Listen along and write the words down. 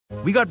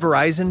We got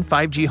Verizon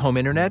 5G home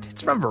internet.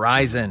 It's from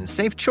Verizon.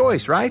 Safe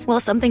choice, right? Well,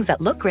 some things that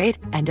look great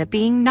end up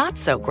being not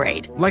so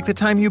great. Like the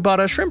time you bought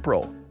a shrimp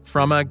roll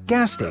from a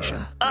gas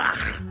station.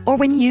 Ugh. Or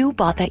when you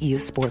bought that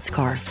used sports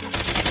car.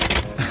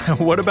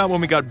 What about when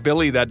we got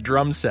Billy that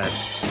drum set?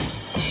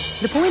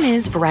 The point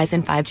is,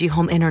 Verizon 5G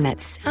home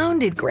internet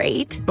sounded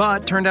great,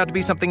 but turned out to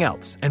be something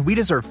else. And we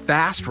deserve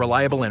fast,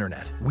 reliable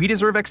internet. We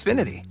deserve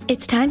Xfinity.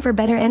 It's time for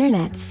better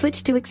internet.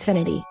 Switch to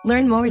Xfinity.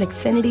 Learn more at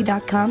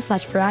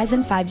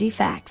xfinity.com/Verizon 5G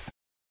Facts.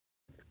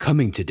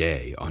 Coming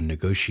today on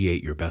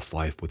Negotiate Your Best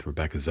Life with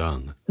Rebecca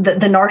Zung. The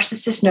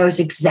narcissist knows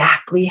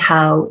exactly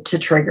how to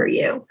trigger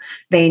you.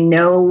 They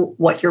know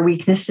what your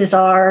weaknesses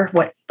are,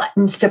 what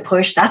buttons to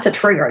push. That's a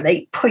trigger.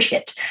 They push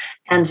it.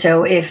 And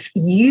so if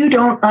you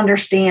don't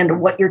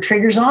understand what your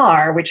triggers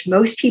are, which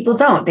most people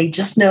don't, they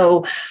just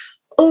know,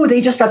 oh,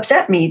 they just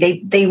upset me.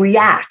 They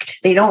react.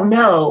 They don't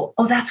know,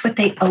 oh, that's what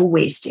they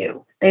always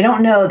do. They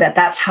don't know that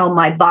that's how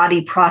my body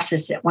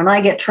processes it. When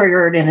I get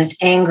triggered and it's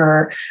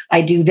anger,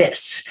 I do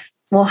this.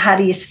 Well, how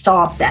do you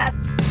stop that?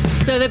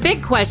 So the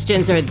big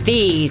questions are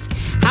these.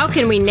 How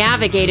can we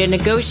navigate and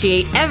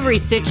negotiate every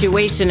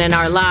situation in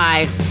our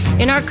lives,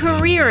 in our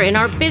career, in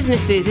our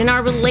businesses, in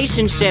our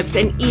relationships,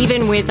 and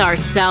even with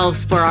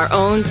ourselves for our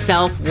own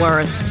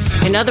self-worth?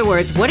 In other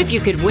words, what if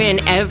you could win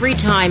every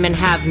time and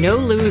have no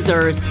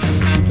losers?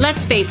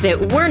 Let's face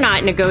it, we're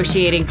not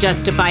negotiating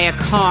just to buy a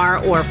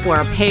car or for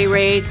a pay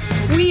raise.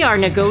 We are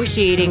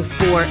negotiating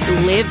for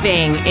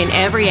living in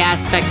every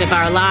aspect of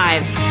our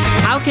lives.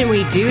 How can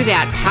we do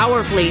that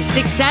powerfully,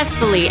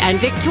 successfully, and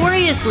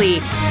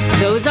victoriously?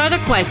 Those are the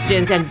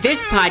questions, and this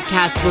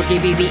podcast will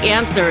give you the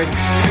answers.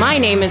 My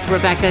name is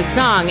Rebecca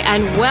Zung,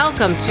 and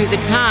welcome to the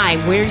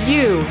time where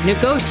you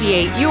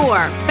negotiate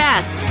your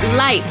best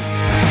life.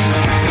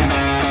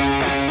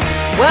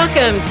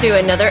 Welcome to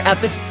another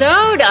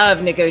episode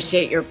of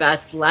Negotiate Your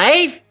Best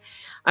Life.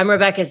 I'm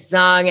Rebecca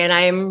Zung, and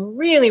I am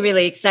really,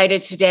 really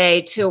excited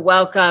today to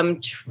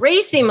welcome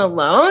Tracy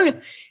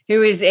Malone,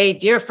 who is a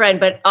dear friend,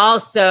 but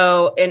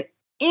also an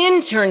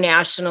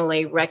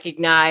internationally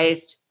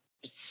recognized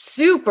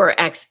super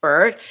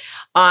expert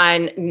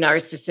on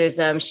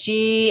narcissism.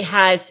 She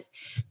has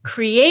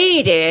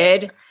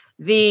founded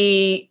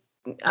the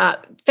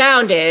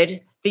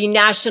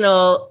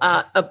National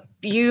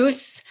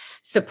Abuse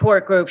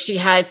Support Group.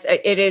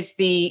 It is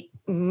the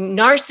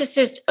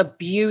Narcissist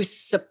Abuse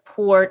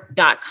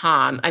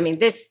Support.com. I mean,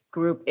 this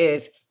group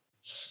is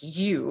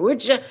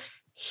huge.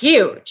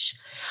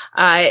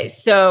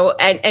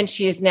 And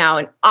she is now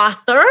an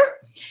author.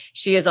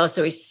 She is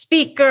also a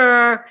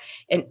speaker,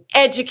 an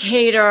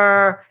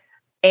educator,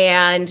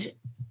 and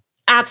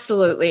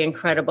absolutely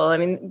incredible. I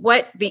mean,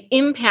 what the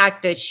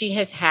impact that she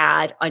has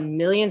had on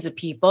millions of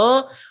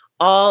people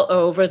all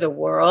over the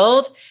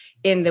world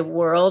in the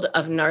world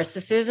of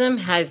narcissism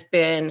has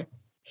been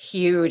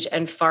huge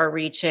and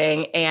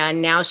far-reaching.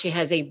 And now she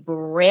has a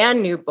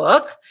brand new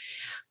book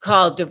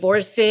called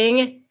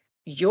Divorcing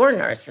Your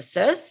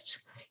Narcissist.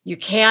 You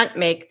can't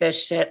make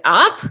this shit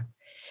up.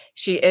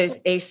 She is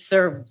a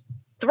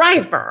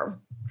survivor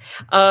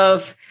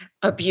of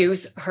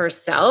abuse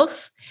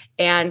herself.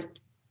 And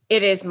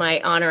it is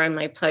my honor and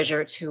my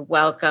pleasure to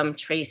welcome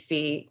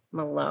Tracy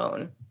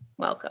Malone.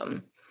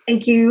 Welcome.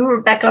 Thank you,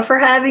 Rebecca, for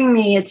having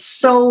me.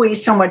 It's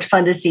always so much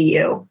fun to see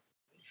you.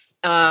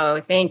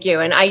 Oh, thank you.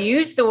 And I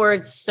use the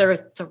word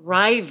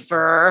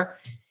thriver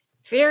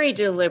very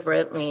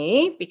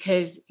deliberately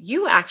because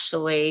you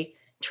actually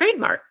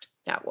trademarked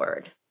that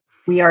word.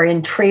 We are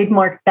in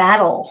trademark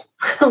battle.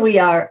 We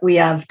have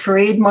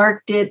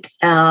trademarked it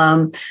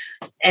and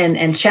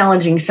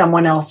challenging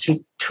someone else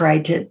who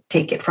tried to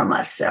take it from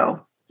us.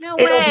 So no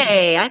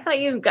way. I thought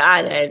you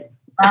got it.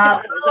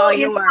 I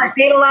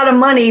paid a lot of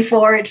money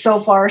for it so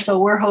far, so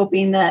we're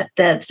hoping that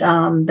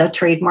the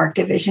trademark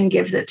division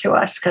gives it to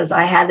us because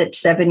I had it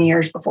 7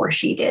 years before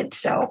she did.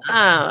 So,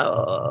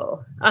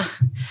 all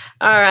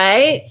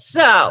right.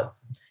 So,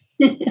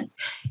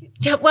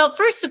 well,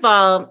 first of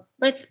all,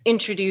 let's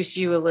introduce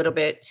you a little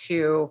bit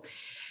to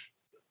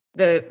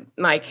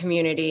my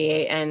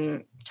community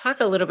and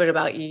talk a little bit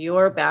about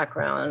your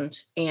background.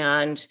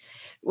 And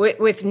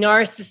with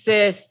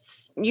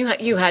narcissists,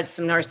 you had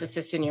some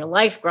narcissists in your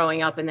life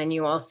growing up, and then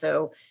you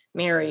also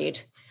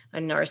married a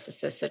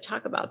narcissist. So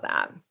talk about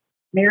that.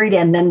 Married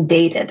and then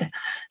dated.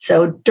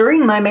 So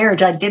during my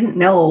marriage, I didn't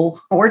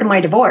know, or to my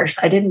divorce,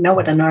 I didn't know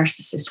what a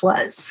narcissist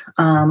was.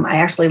 I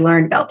actually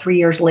learned about 3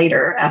 years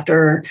later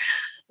after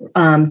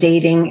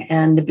dating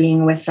and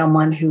being with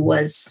someone who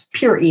was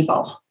pure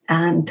evil.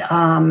 And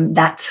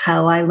that's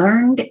how I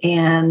learned.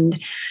 And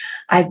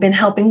I've been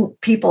helping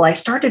people. I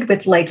started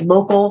with like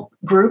local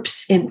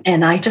groups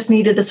and I just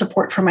needed the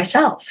support for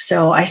myself.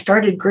 So I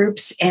started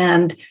groups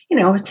and,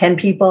 it was 10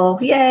 people,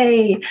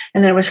 yay.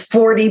 And then it was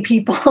 40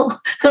 people.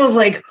 I was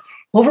like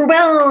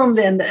overwhelmed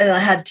and I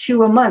had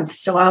 2 a month.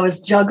 So I was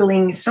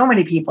juggling so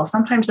many people,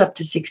 sometimes up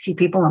to 60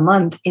 people a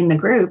month in the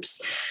groups.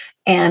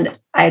 And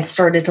I had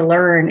started to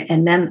learn.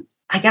 And then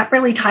I got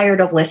really tired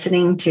of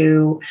listening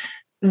to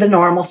the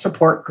normal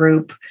support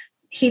group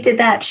he did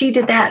that, she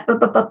did that,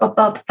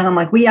 and I'm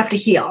like, we have to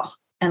heal.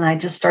 And I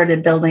just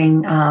started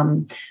building,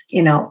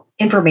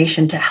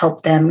 information to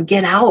help them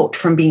get out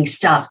from being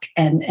stuck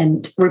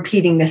and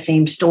repeating the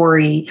same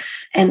story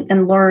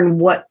and learn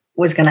what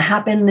was going to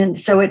happen. And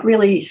so it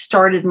really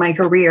started my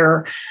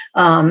career.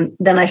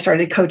 Then I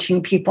started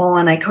coaching people,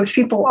 and I coach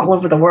people all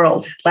over the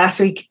world. Last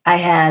week, I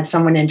had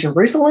someone in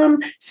Jerusalem,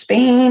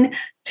 Spain,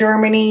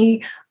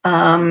 Germany,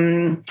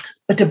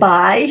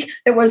 Dubai.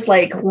 It was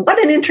like,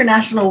 what an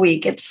international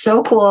week. It's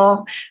so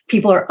cool.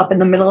 People are up in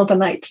the middle of the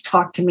night to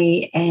talk to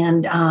me.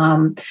 And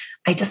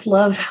I just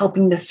love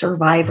helping the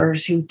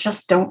survivors who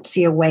just don't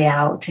see a way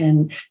out.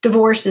 And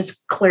divorce is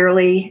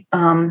clearly,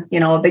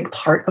 a big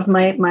part of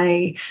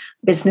my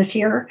business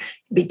here,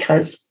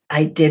 because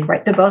I did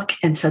write the book.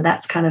 And so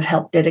that's kind of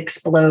helped it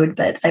explode.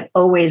 But I've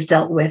always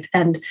dealt with,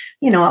 and,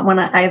 when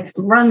I've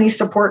run these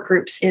support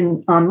groups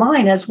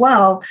online as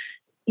well,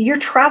 you're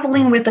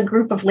traveling with a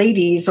group of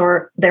ladies,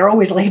 or they're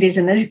always ladies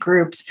in these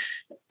groups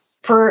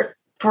for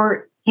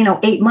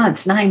 8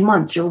 months, 9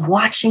 months. You're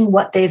watching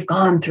what they've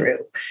gone through.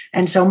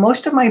 And so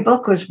most of my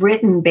book was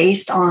written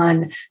based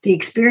on the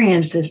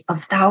experiences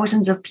of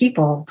thousands of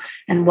people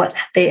and what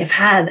they have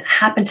had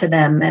happen to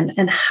them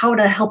and how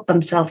to help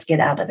themselves get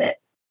out of it.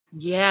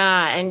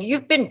 Yeah. And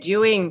you've been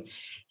doing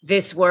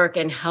this work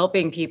and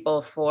helping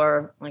people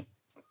for like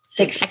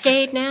a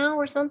decade now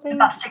or something?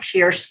 About 6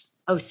 years.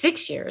 Oh,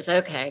 6 years.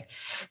 Okay.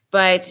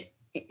 But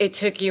it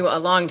took you a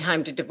long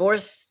time to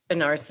divorce a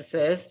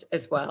narcissist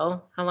as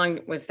well. How long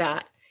was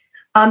that?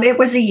 It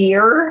was a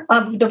year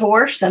of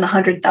divorce and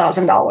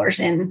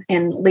 $100,000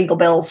 in legal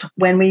bills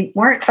when we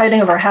weren't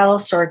fighting over a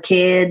house or a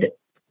kid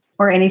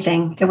or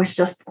anything. It was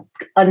just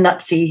a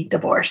nutsy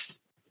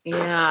divorce.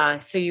 Yeah.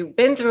 So you've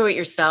been through it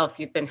yourself.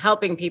 You've been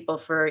helping people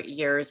for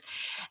years,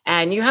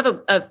 and you have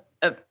a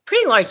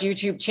pretty large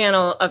YouTube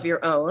channel of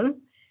your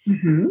own.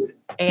 Mm-hmm.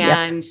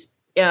 And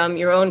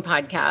your own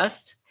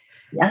podcast,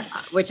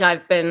 yes, which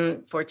I've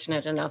been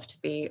fortunate enough to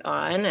be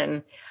on,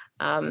 and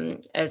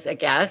as a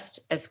guest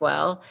as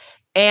well.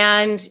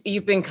 And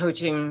you've been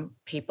coaching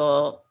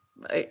people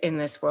in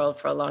this world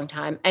for a long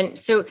time. And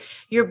so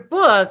your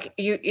book,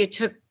 it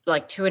took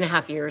like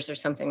 2.5 years or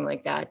something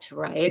like that to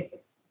write.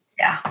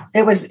 Yeah,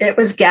 it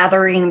was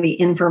gathering the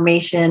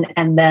information.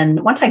 And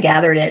then once I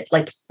gathered it,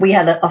 like we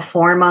had a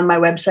form on my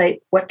website,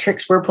 what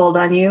tricks were pulled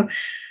on you.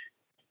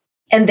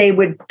 And they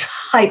would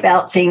type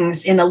out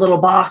things in a little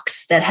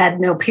box that had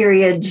no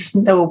periods,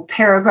 no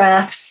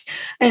paragraphs.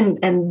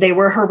 And they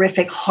were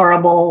horrific,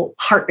 horrible,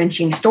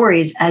 heart-wrenching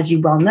stories, as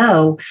you well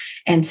know.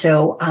 And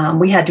so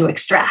we had to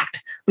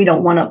extract. We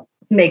don't want to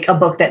make a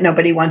book that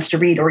nobody wants to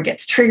read or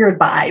gets triggered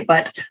by.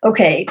 But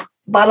okay,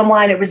 bottom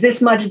line, it was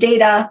this much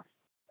data.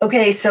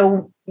 Okay,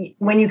 so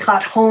when you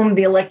got home,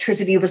 the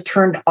electricity was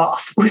turned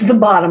off, was the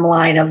bottom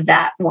line of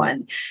that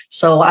one.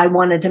 So I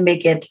wanted to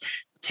make it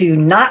to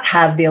not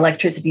have the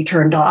electricity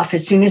turned off.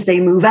 As soon as they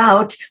move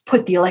out,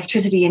 put the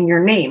electricity in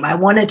your name. I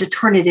wanted to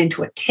turn it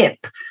into a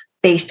tip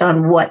based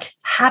on what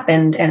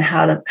happened and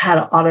how to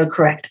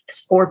autocorrect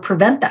or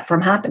prevent that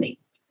from happening.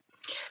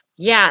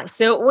 Yeah.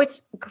 So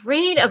what's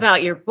great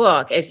about your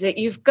book is that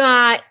you've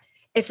got,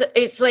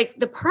 it's like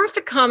the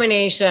perfect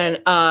combination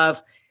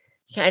of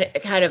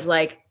kind of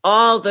like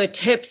all the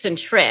tips and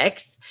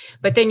tricks,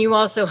 but then you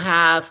also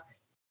have,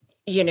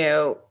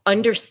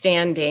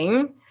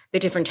 understanding the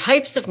different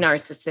types of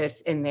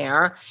narcissists in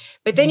there.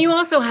 But then you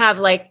also have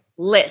like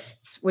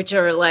lists, which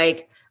are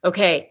like,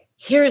 okay,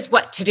 here's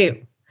what to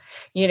do,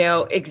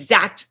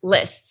 exact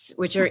lists,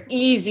 which are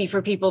easy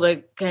for people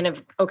to kind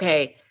of,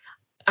 okay,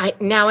 I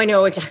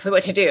know exactly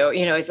what to do.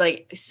 It's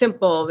like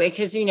simple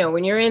because,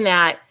 when you're in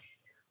that,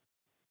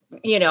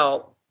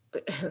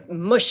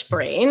 mush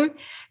brain,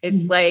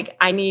 it's like,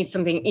 I need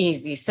something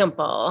easy,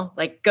 simple,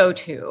 like go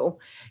to,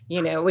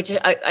 which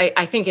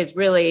I think is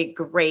really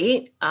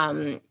great,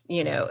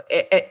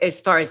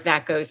 as far as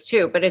that goes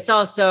too. But it's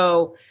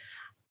also,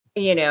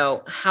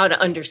 how to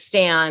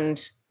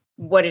understand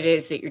what it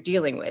is that you're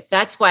dealing with.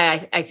 That's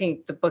why I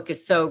think the book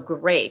is so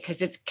great,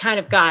 because it's kind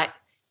of got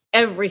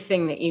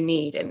everything that you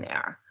need in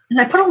there. And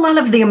I put a lot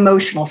of the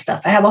emotional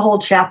stuff. I have a whole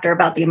chapter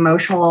about the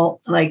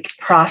emotional,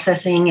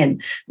 processing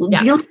and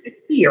dealing with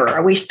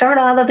fear. We start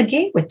out of the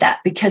gate with that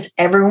because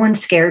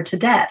everyone's scared to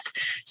death.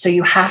 So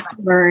you have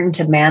to learn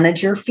to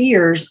manage your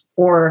fears,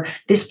 or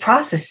this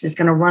process is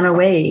going to run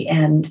away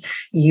and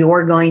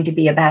you're going to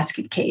be a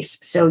basket case.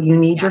 So you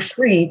need your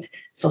strength.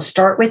 So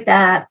start with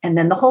that. And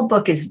then the whole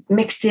book is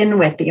mixed in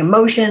with the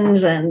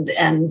emotions and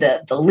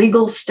the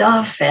legal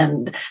stuff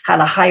and how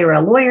to hire a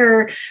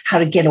lawyer, how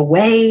to get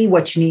away,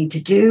 what you need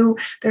to do.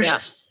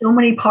 There's so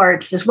many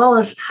parts, as well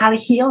as how to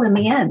heal in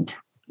the end.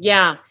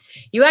 Yeah.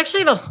 You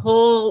actually have a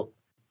whole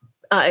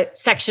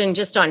section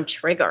just on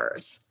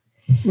triggers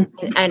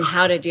and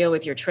how to deal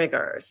with your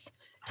triggers.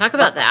 Talk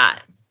about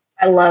that.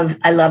 I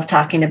love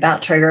talking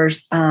about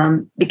triggers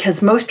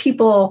because most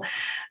people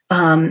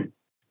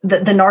the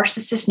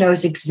narcissist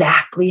knows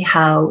exactly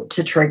how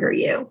to trigger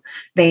you.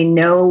 They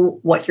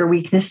know what your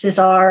weaknesses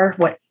are,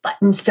 what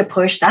buttons to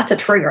push. That's a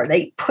trigger.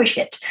 They push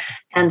it.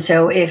 And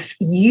so if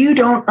you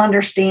don't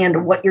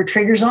understand what your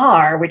triggers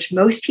are, which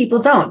most people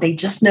don't, they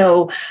just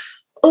know,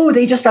 oh,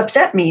 they just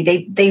upset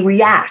me. They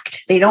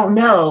react. They don't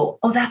know,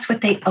 oh, that's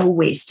what they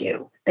always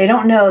do. They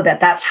don't know that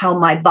that's how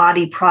my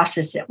body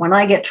processes it. When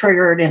I get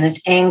triggered and it's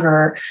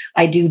anger,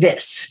 I do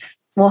this.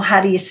 Well,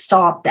 how do you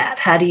stop that?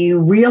 How do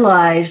you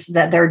realize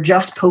that they're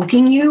just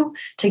poking you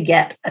to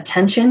get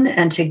attention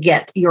and to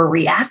get your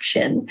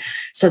reaction,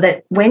 so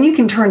that when you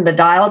can turn the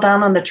dial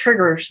down on the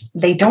triggers,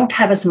 they don't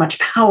have as much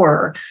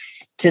power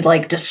to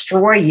like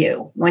destroy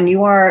you. When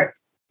you are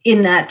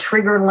in that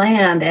trigger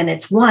land and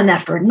it's one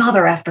after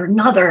another,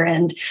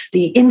 and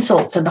the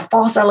insults and the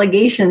false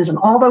allegations and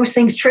all those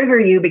things trigger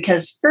you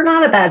because you're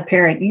not a bad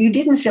parent, you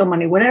didn't steal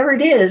money, whatever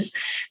it is,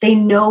 they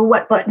know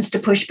what buttons to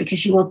push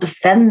because you will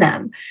defend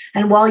them.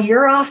 And while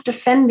you're off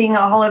defending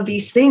all of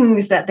these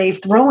things that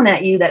they've thrown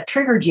at you that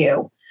triggered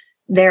you,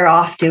 they're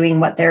off doing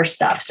what their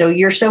stuff. So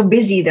you're so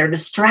busy, they're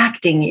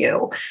distracting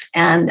you.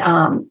 And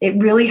it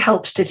really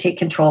helps to take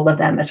control of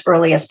them as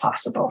early as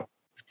possible.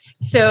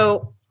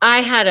 So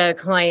I had a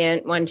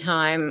client one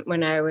time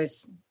when I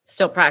was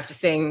still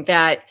practicing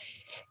that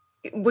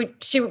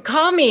she would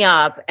call me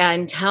up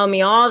and tell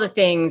me all the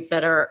things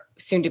that our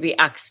soon-to-be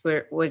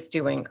expert was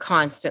doing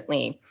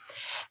constantly.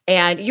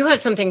 And you have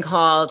something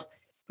called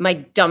my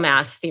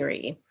dumbass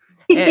theory,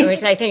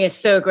 which I think is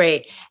so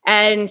great.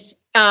 And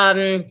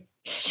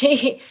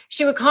she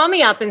would call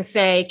me up and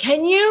say,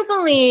 can you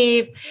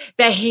believe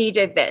that he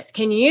did this?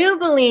 Can you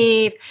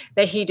believe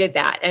that he did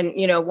that? And,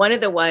 one of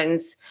the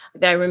ones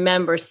that I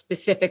remember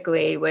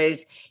specifically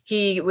was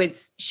she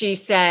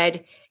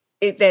said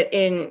that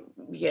in,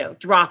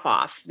 drop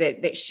off,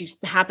 that she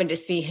happened to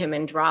see him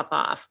in drop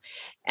off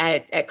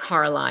at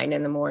Carline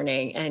in the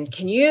morning. And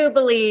can you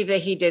believe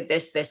that he did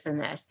this, this, and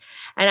this?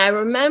 And I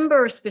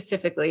remember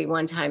specifically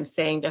one time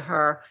saying to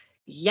her,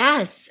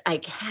 yes, I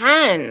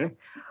can.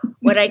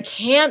 What I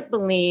can't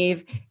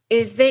believe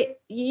is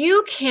that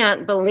you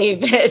can't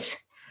believe it,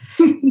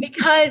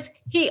 because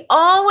he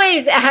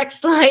always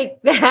acts like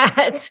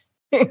that.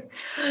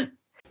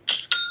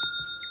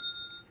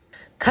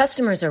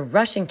 Customers are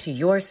rushing to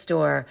your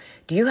store.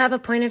 Do you have a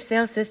point of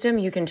sale system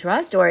you can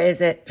trust, or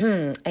is it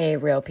a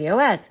real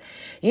POS?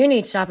 You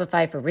need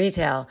Shopify for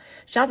retail.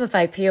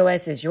 Shopify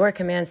POS is your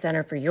command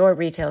center for your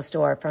retail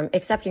store, from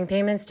accepting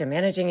payments to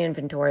managing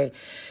inventory.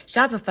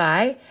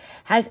 Shopify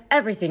has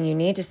everything you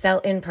need to sell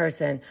in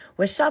person.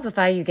 With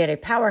Shopify, you get a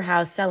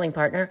powerhouse selling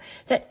partner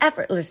that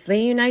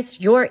effortlessly unites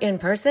your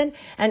in-person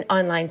and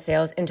online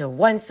sales into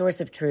one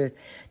source of truth.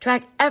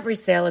 Track every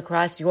sale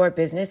across your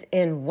business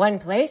in one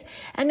place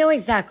and know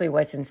exactly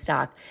what's in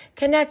stock.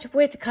 Connect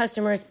with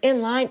customers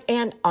in line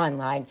and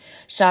online.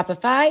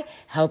 Shopify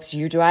helps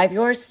you drive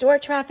your store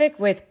traffic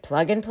with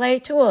plug-and-play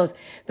tools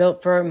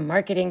built for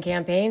marketing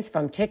campaigns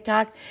from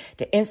TikTok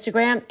to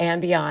Instagram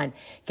and beyond.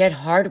 Get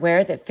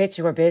hardware that fits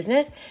your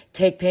business.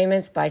 Take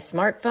payments by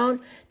smartphone.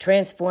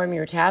 Transform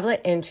your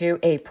tablet into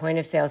a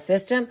point-of-sale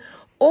system,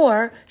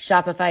 or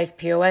Shopify's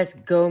POS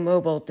Go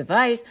mobile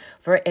device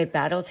for a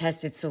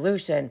battle-tested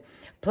solution.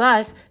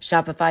 Plus,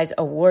 Shopify's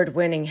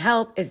award-winning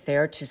help is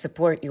there to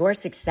support your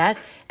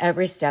success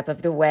every step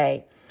of the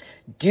way.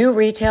 Do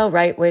retail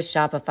right with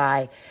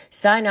Shopify.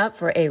 Sign up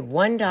for a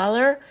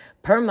 $1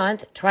 per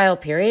month trial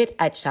period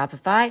at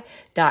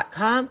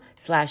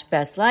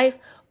shopify.com/bestlife,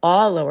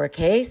 all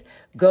lowercase.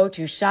 Go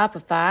to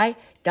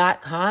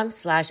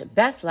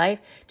shopify.com/bestlife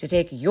to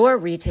take your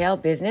retail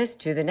business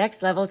to the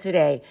next level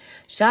today.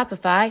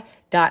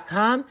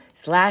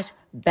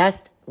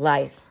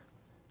 Shopify.com/bestlife.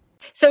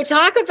 So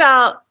talk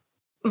about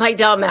my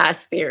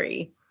dumbass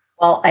theory.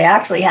 Well, I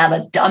actually have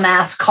a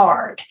dumbass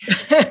card,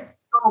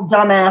 little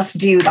dumbass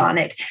dude on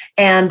it.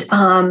 And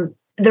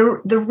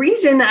the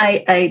reason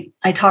I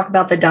talk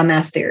about the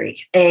dumbass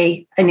theory,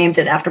 I named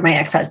it after my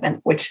ex-husband,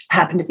 which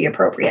happened to be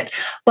appropriate.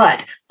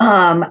 But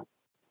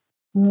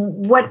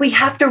what we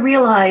have to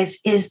realize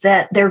is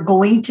that they're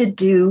going to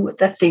do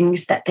the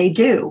things that they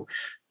do.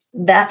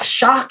 That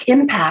shock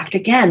impact,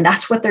 again,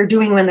 that's what they're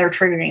doing when they're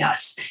triggering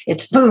us.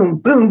 It's boom,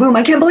 boom, boom.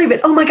 I can't believe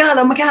it. Oh my God,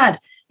 oh my God.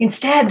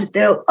 Instead,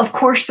 of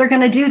course, they're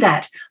going to do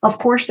that. Of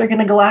course, they're going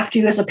to go after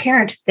you as a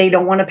parent. They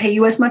don't want to pay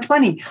you as much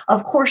money.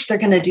 Of course, they're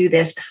going to do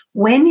this.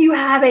 When you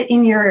have it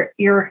in your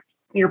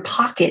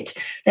pocket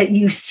that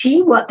you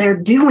see what they're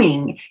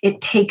doing,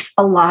 it takes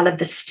a lot of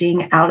the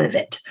sting out of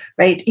it,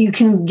 right? You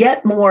can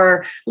get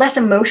less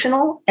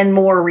emotional and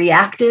more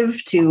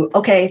reactive to,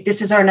 okay,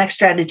 this is our next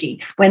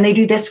strategy. When they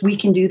do this, we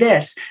can do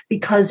this,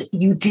 because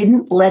you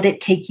didn't let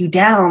it take you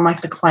down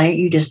like the client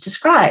you just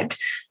described.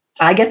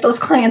 I get those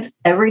clients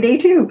every day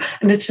too.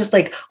 And it's just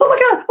like, oh my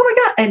God.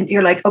 And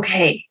you're like,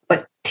 okay,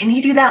 but didn't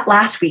he do that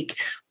last week?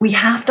 We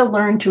have to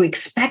learn to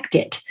expect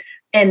it.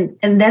 And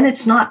then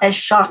it's not as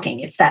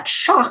shocking. It's that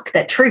shock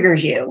that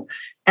triggers you.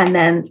 And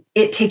then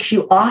it takes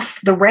you off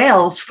the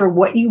rails for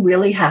what you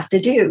really have to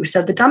do.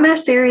 So the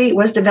dumbass theory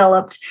was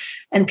developed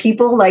And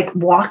people like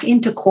walk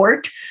into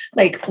court,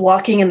 like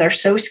walking, and they're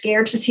so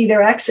scared to see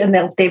their ex. And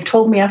they've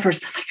told me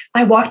afterwards,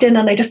 I walked in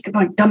and I just kept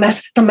going,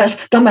 dumbass,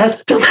 dumbass,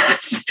 dumbass,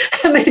 dumbass.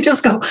 And they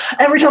just go,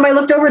 every time I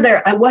looked over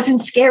there, I wasn't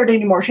scared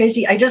anymore,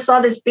 Tracy. I just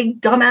saw this big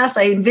dumbass.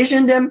 I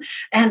envisioned him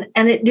and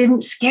it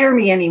didn't scare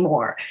me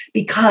anymore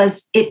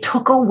because it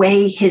took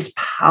away his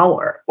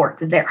power or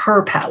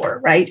her power,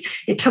 right?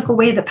 It took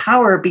away the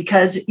power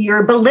because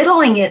you're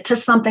belittling it to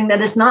something that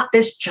is not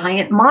this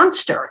giant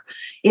monster.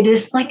 It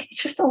is like,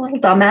 it's just a little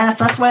dumbass.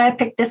 That's why I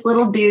picked this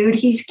little dude.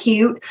 He's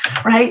cute,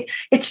 right?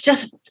 It's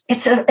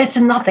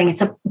a nothing.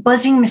 It's a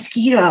buzzing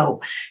mosquito.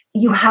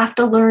 You have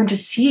to learn to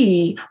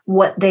see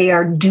what they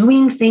are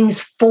doing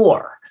things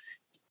for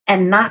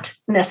and not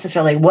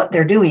necessarily what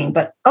they're doing,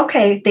 but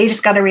okay, they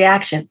just got a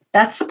reaction.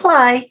 That's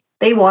supply.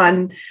 They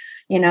won.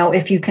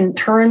 If you can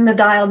turn the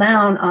dial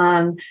down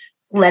on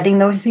letting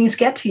those things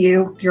get to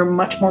you, you're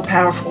much more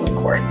powerful in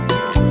court.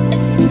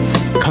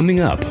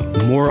 Coming up,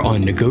 more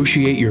on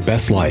Negotiate Your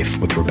Best Life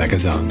with Rebecca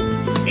Zung.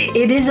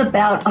 It is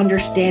about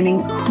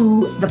understanding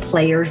who the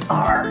players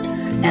are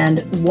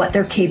and what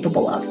they're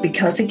capable of.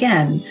 Because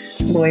again,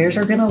 lawyers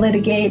are going to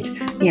litigate,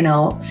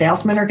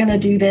 salesmen are going to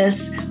do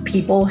this.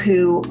 People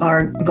who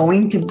are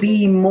going to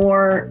be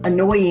more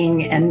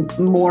annoying and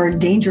more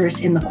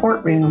dangerous in the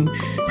courtroom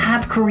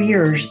have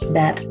careers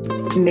that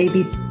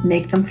maybe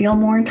make them feel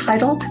more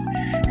entitled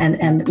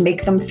and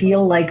make them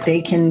feel like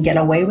they can get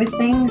away with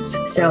things.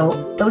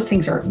 So those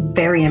things are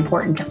very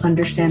important to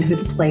understand who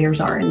the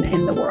players are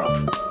in the world.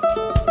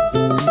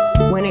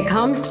 When it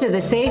comes to the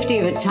safety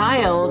of a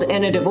child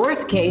in a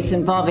divorce case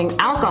involving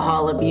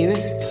alcohol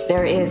abuse,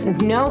 there is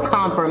no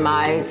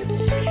compromise.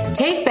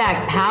 Take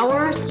back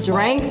power,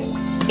 strength,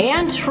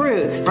 and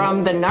truth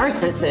from the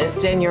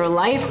narcissist in your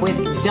life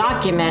with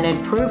documented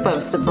proof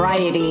of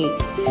sobriety.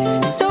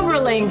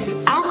 SoberLink's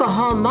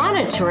alcohol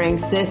monitoring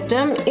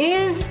system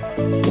is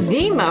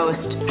the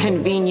most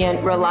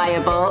convenient,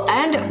 reliable,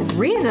 and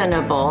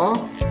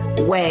reasonable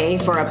way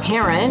for a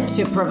parent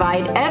to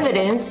provide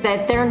evidence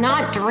that they're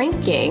not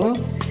drinking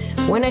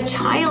when a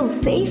child's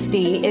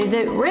safety is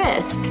at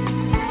risk.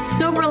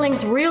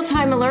 SoberLink's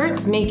real-time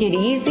alerts make it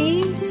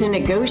easy to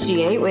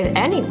negotiate with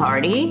any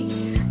party.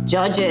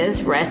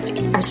 Judges rest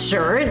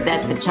assured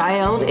that the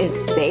child is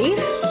safe.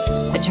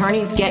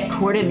 Attorneys get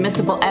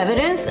court-admissible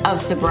evidence of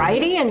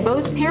sobriety, and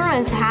both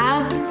parents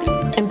have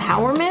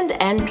empowerment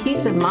and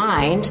peace of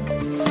mind.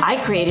 I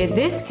created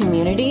this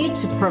community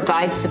to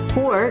provide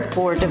support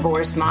for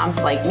divorced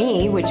moms like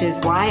me, which is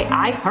why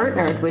I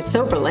partnered with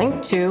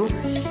SoberLink to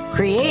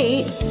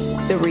create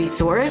the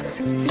resource,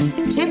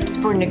 Tips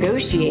for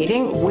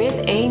Negotiating with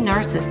a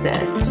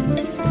Narcissist.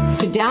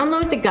 To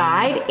download the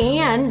guide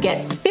and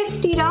get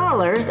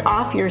 $50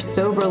 off your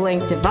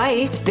SoberLink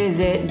device,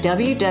 visit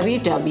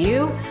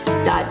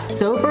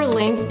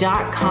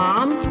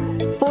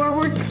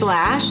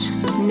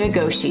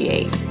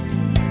www.soberlink.com/negotiate.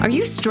 Are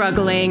you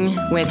struggling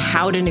with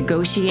how to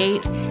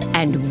negotiate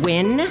and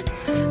win?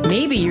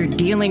 Maybe you're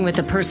dealing with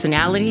a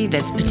personality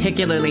that's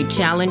particularly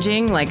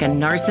challenging, like a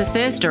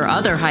narcissist or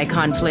other high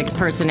conflict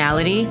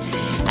personality,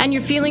 and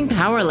you're feeling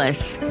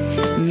powerless.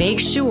 Make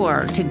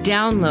sure to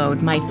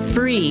download my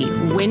free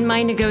Win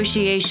My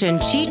Negotiation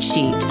cheat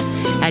sheet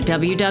at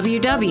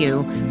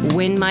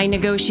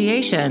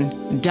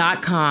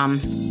www.winmynegotiation.com.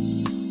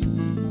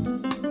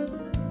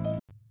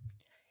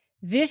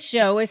 This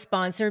show is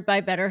sponsored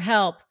by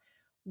BetterHelp.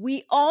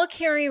 We all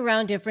carry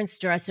around different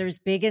stressors,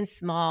 big and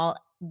small.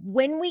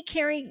 When we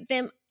carry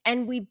them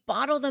and we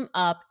bottle them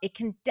up, it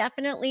can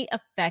definitely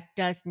affect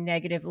us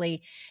negatively.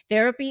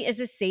 Therapy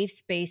is a safe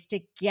space to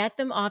get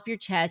them off your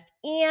chest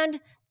and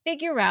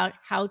figure out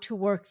how to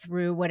work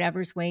through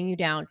whatever's weighing you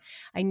down.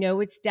 I know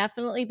it's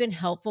definitely been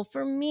helpful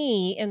for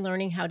me in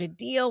learning how to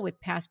deal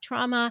with past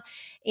trauma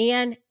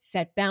and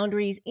set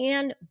boundaries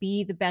and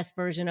be the best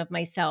version of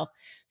myself.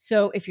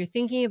 So if you're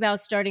thinking about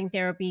starting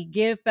therapy,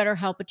 give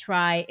BetterHelp a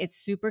try. It's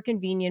super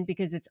convenient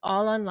because it's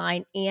all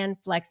online and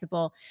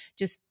flexible.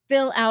 Just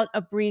fill out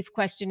a brief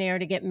questionnaire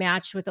to get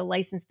matched with a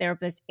licensed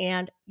therapist,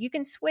 and you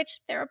can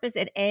switch therapists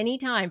at any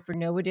time for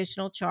no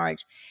additional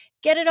charge.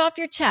 Get it off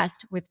your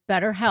chest with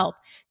BetterHelp.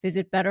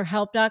 Visit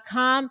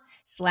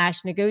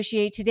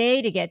BetterHelp.com/negotiate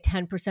today to get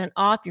 10%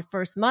 off your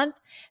first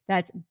month.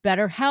 That's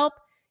BetterHelp,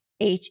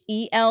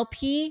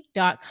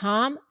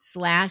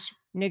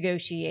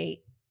 HELP.com/negotiate.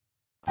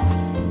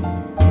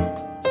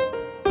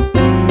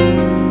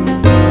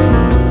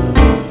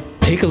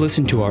 Take a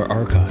listen to our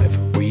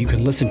archive, where you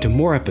can listen to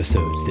more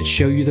episodes that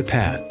show you the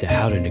path to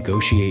how to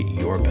negotiate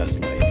your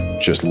best life.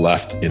 Just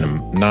left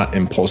not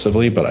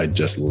impulsively, but I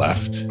just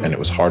left, and it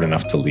was hard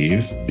enough to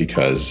leave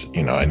because,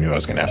 I knew I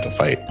was going to have to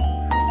fight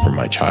for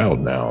my child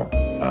now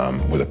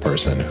with a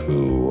person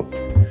who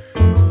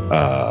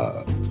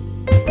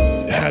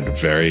had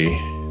very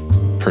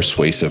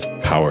persuasive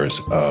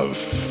powers of,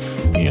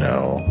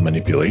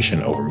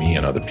 manipulation over me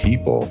and other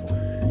people,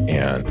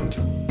 and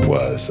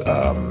was,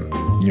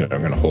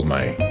 going to hold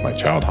my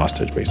child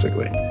hostage,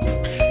 basically.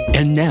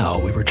 And now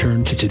we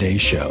return to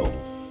today's show.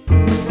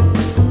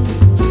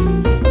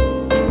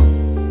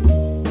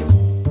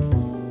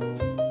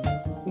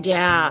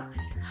 Yeah.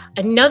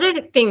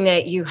 Another thing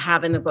that you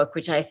have in the book,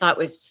 which I thought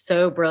was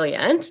so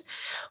brilliant,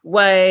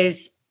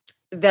 was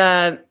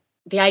the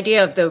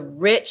idea of the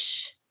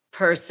rich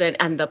person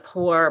and the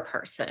poor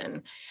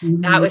person.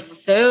 Mm-hmm. That was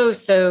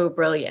so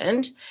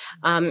brilliant.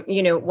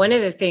 One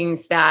of the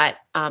things that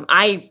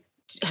I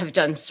have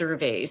done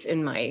surveys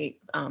in my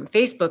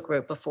Facebook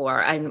group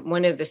before, and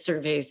one of the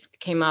surveys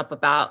came up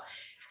about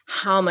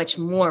how much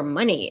more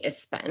money is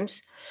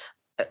spent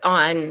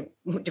on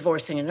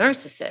divorcing a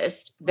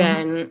narcissist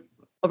than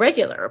a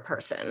regular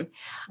person.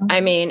 I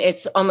mean,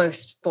 it's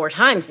almost 4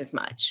 times as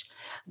much,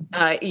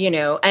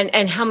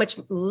 and how much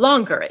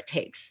longer it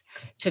takes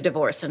to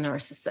divorce a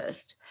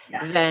narcissist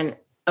than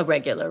a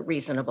regular,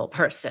 reasonable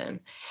person.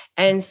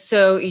 And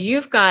so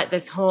you've got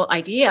this whole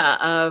idea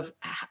of,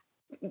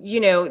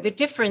 the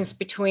difference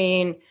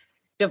between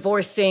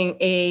divorcing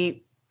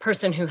a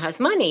person who has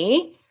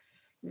money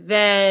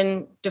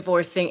than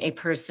divorcing a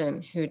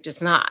person who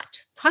does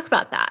not. Talk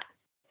about that.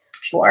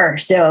 Sure.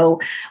 So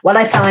what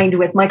I find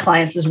with my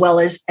clients, as well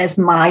as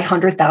my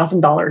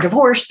 $100,000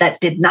 divorce,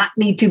 that did not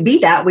need to be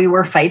that. We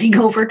were fighting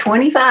over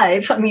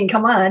 25. I mean,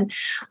 come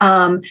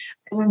on.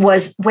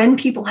 Was when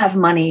people have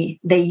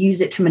money, they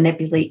use it to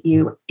manipulate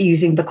you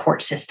using the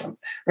court system,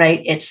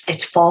 right?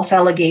 It's false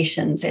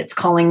allegations. It's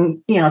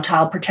calling,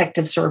 child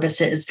protective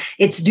services.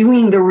 It's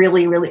doing the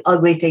really, really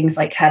ugly things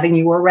like having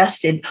you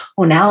arrested.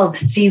 Oh, now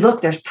see,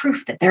 look, there's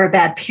proof that they're a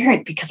bad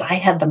parent because I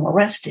had them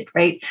arrested,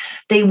 right?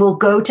 They will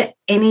go to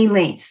any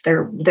lengths.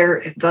 They're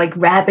like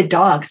rabid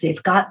dogs.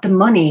 They've got the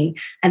money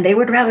and they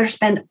would rather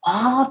spend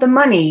all the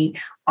money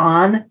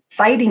on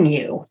fighting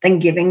you than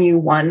giving you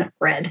one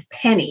red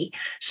penny.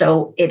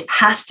 So it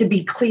has to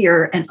be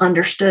clear and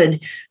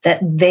understood that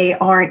they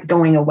aren't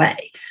going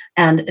away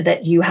and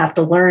that you have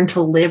to learn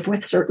to live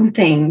with certain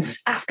things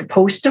after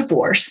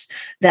post-divorce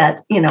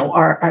that,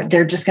 are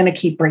they're just going to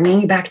keep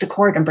bringing you back to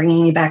court and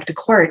bringing you back to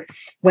court.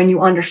 When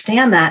you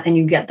understand that and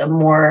you get the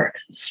more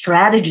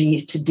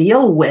strategies to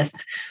deal with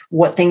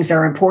what things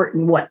are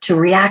important, what to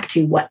react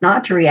to, what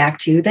not to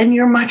react to, then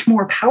you're much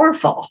more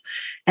powerful.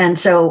 And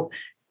so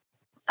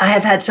I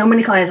have had so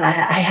many clients. I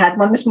had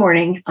one this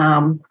morning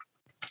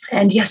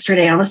and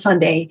yesterday on a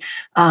Sunday.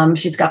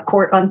 She's got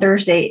court on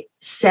Thursday.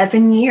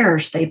 7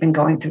 years they've been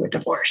going through a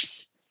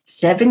divorce.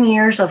 7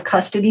 years of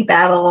custody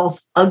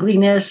battles,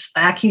 ugliness,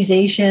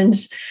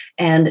 accusations.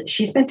 And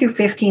she's been through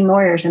 15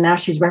 lawyers and now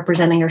she's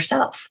representing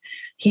herself.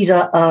 He's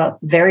a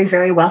very,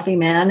 very wealthy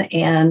man,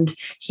 and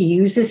he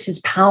uses his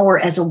power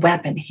as a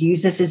weapon. He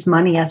uses his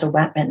money as a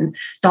weapon.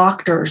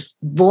 Doctors,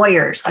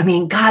 lawyers. I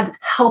mean, God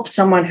help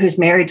someone who's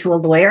married to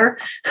a lawyer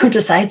who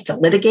decides to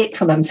litigate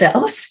for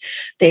themselves.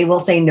 They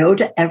will say no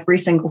to every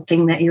single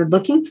thing that you're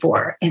looking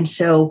for. And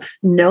so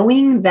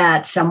knowing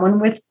that someone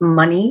with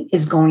money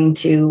is going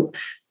to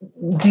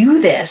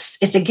do this,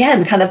 it's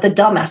again kind of the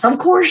dumbass. Of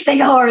course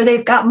they are.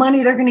 They've got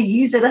money. They're going to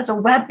use it as a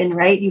weapon,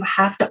 right? You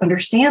have to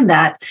understand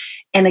that.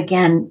 And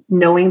again,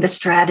 knowing the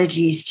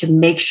strategies to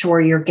make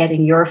sure you're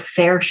getting your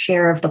fair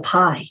share of the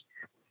pie.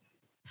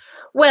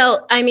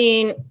 Well, I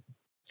mean,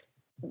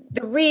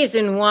 the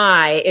reason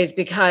why is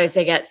because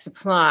they get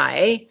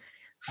supply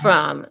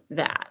from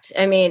that.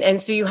 I mean, and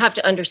so you have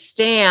to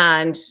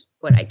understand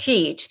what I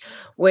teach,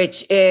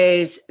 which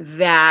is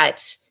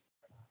that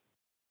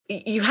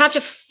you have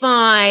to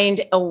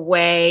find a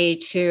way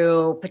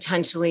to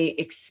potentially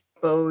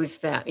expose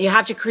them. You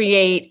have to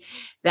create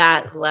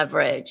that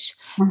leverage.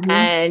 Mm-hmm.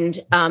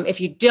 And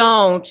if you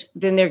don't,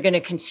 then they're going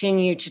to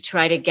continue to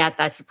try to get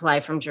that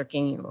supply from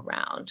jerking you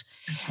around.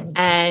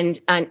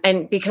 Absolutely.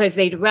 And because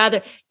they'd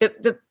rather,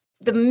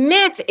 the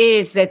myth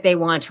is that they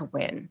want to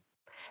win.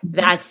 Mm-hmm.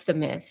 That's the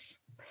myth,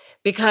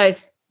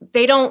 because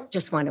they don't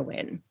just want to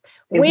win.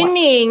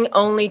 Winning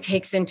only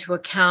takes into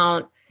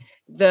account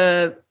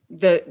the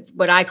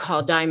what I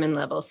call diamond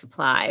level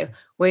supply,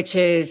 which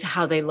is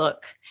how they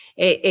look.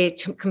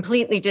 It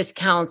completely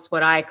discounts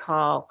what I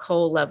call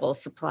coal level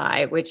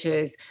supply, which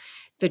is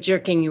the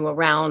jerking you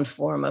around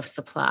form of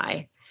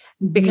supply.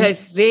 Mm-hmm.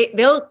 Because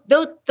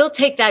they'll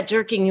take that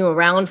jerking you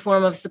around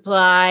form of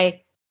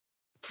supply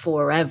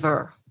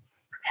forever.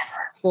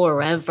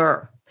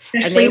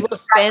 And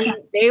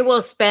they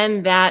will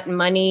spend that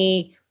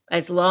money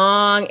as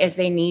long as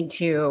they need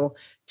to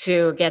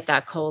get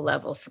that coal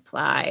level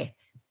supply.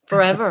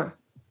 Forever.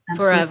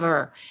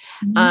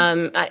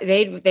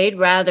 Mm-hmm. They'd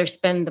rather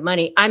spend the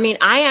money. I mean,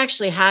 I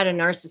actually had a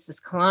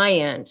narcissist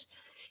client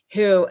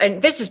who,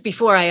 and this is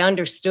before I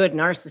understood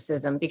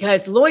narcissism,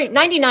 because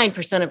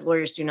 99% of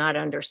lawyers do not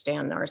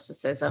understand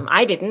narcissism.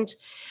 I didn't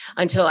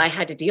until I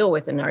had to deal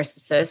with a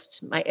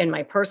narcissist in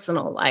my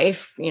personal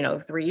life,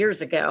 3 years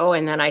ago.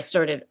 And then I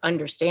started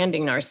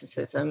understanding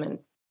narcissism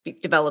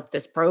and developed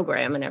this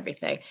program and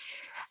everything.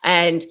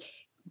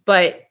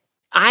 But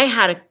I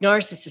had a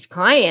narcissist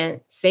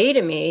client say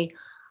to me,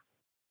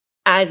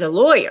 as a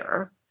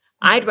lawyer,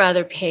 I'd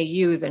rather pay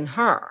you than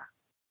her.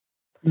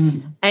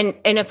 Mm. And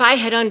if I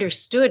had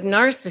understood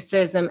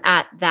narcissism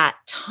at that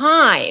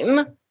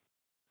time,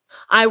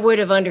 I would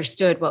have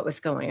understood what was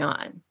going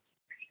on.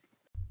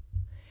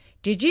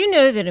 Did you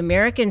know that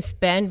Americans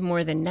spend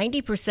more than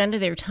 90% of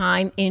their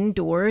time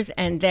indoors,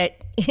 and that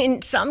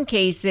in some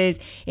cases,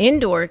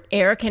 indoor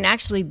air can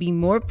actually be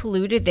more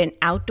polluted than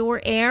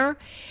outdoor air?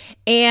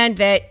 And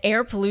that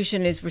air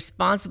pollution is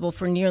responsible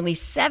for nearly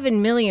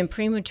 7 million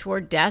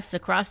premature deaths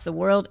across the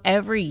world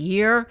every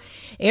year.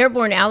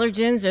 Airborne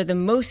allergens are the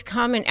most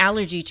common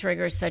allergy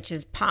triggers, such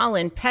as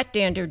pollen, pet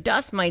dander,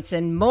 dust mites,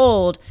 and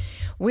mold.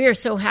 We are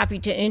so happy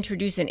to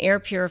introduce an air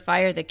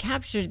purifier that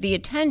captures the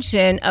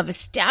attention of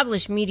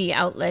established media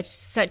outlets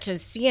such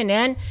as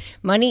CNN,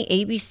 Money,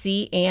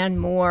 ABC, and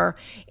more.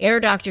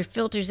 Air Doctor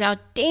filters out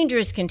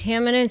dangerous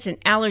contaminants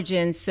and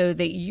allergens so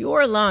that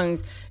your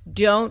lungs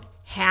don't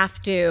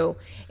have to.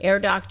 Air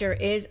Doctor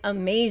is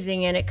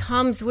amazing, and it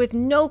comes with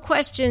no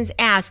questions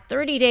asked,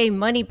 30-day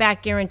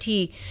money-back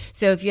guarantee.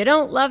 So if you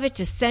don't love it,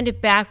 just send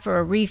it back for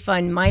a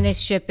refund minus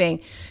shipping.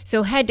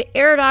 So head to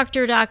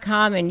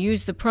airdoctor.com and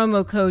use the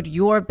promo code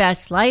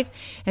YourBestLife,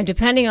 and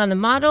depending on the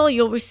model,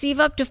 you'll receive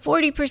up to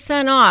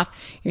 40% off.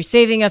 You're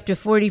saving up to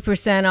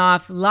 40%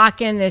 off.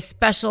 Lock in this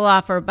special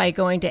offer by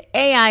going to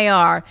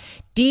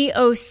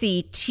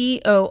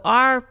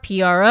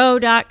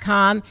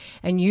AIRDOCTORPRO.com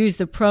and use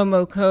the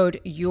promo code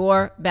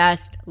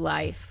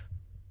YourBestLife.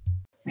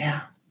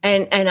 Yeah.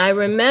 And I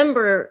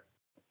remember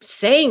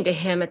saying to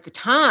him at the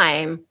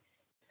time,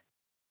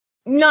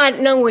 not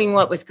knowing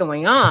what was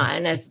going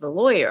on as the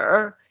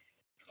lawyer,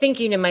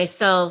 thinking to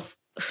myself,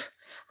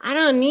 I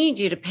don't need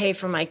you to pay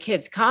for my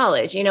kid's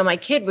college. You know, my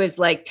kid was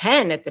like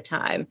 10 at the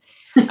time.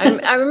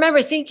 I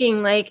remember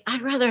thinking, like,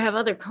 I'd rather have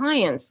other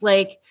clients.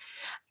 Like,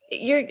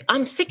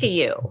 I'm sick of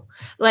you.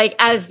 Like,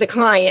 as the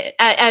client,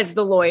 as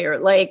the lawyer,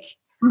 like,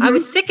 I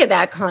was sick of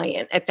that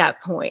client at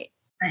that point.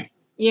 Right.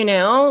 You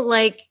know,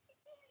 like,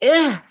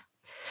 ugh.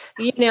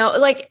 You know,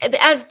 like,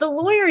 as the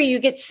lawyer, you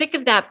get sick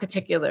of that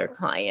particular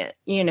client,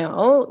 you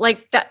know,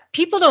 like that.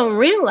 People don't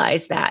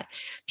realize that.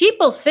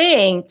 People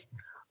think,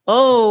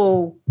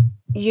 oh,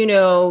 you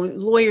know,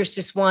 lawyers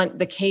just want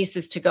the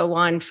cases to go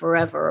on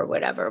forever or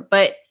whatever.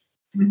 But,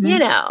 you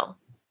know,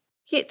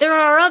 there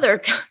are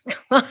other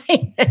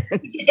clients.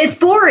 It's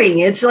boring.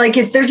 It's like,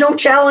 if there's no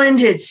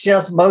challenge, it's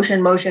just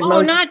motion.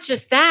 Oh, not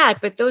just that,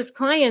 but those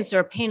clients are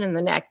a pain in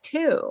the neck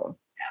too.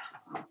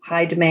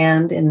 High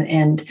demand,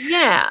 and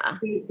yeah,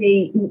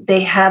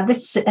 they have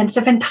this sense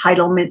of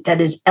entitlement that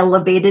is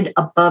elevated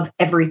above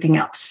everything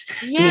else.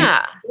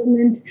 Yeah.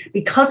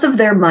 Because of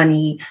their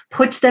money,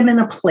 puts them in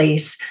a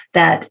place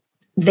that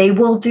they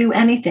will do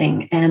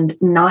anything and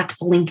not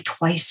blink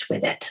twice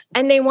with it.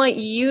 And they want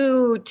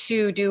you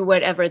to do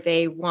whatever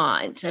they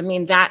want. I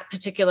mean, that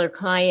particular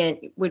client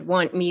would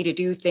want me to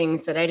do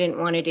things that I didn't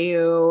want to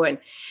do,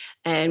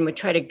 and would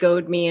try to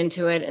goad me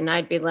into it. And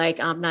I'd be like,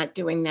 I'm not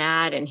doing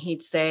that. And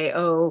he'd say,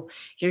 oh,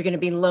 you're going to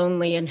be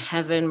lonely in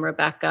heaven,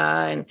 Rebecca.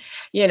 And,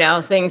 you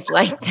know, things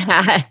like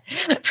that.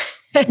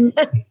 I'm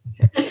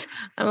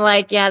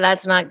like, yeah,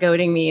 that's not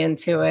goading me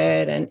into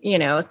it. And,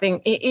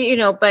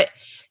 but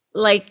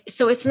like,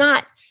 so it's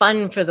not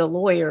fun for the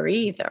lawyer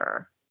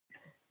either.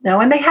 No,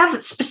 and they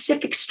have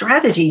specific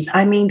strategies.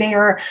 I mean, they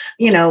are,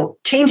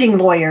 changing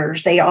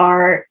lawyers. They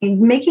are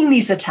making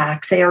these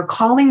attacks. They are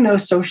calling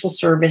those social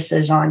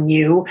services on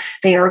you.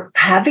 They are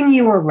having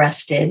you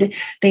arrested.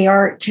 They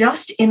are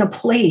just in a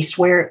place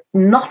where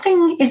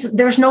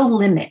there's no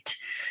limit.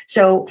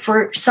 So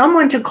for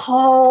someone to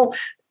call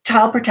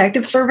Child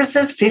Protective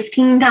Services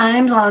 15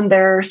 times on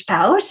their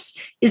spouse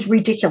is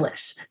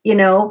ridiculous.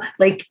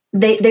 Like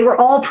they were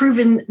all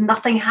proven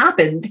nothing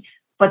happened,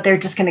 but they're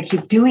just going to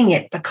keep doing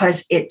it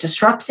because it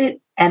disrupts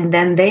it. And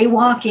then they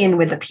walk in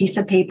with a piece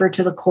of paper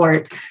to the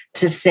court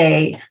to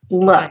say,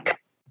 look,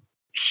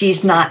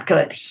 she's not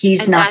good.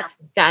 He's not.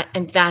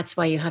 And that's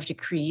why you have to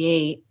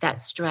create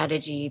that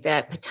strategy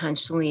that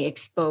potentially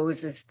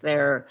exposes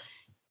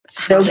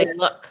how they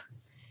look.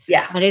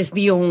 Yeah. That is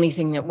the only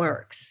thing that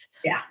works.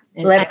 Yeah.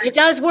 And it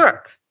does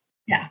work.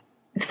 Yeah.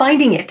 It's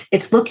finding it.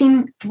 It's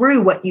looking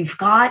through what you've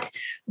got,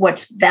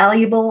 what's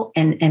valuable,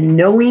 and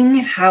knowing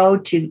how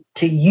to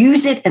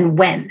use it and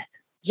when.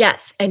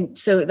 Yes. And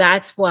so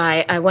that's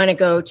why I want to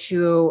go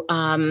to,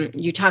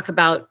 you talk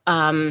about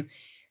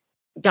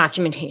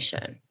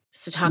documentation.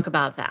 So talk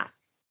about that.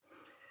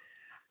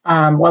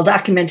 Well,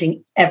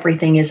 documenting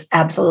everything is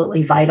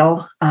absolutely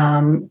vital.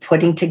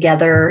 Putting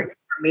together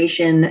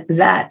information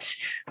that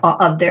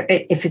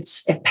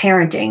if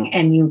parenting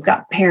and you've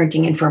got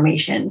parenting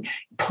information,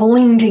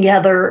 pulling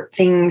together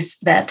things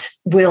that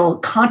will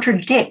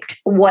contradict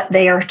what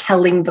they are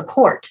telling the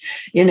court.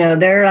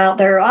 They're out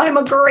there, I'm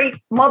a great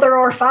mother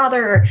or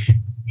father.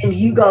 And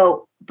you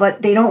go,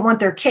 but they don't want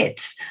their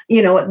kids.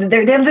 They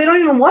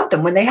don't even want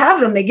them. When they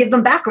have them, they give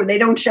them back or they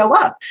don't show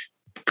up.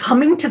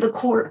 coming to the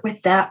court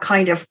with that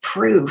kind of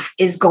proof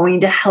is going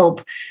to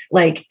help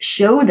like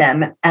show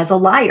them as a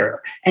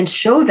liar and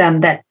show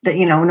them that,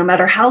 no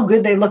matter how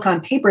good they look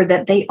on paper,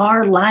 that they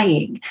are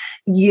lying.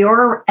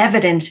 Your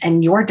evidence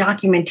and your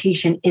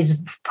documentation is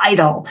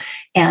vital.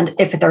 And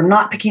if they're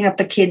not picking up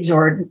the kids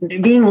or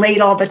being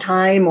late all the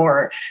time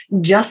or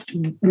just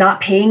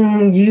not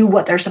paying you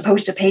what they're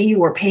supposed to pay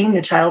you or paying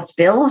the child's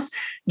bills,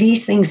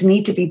 these things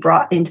need to be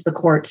brought into the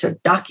court. So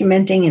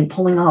documenting and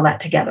pulling all that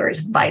together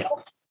is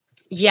vital.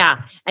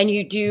 Yeah. And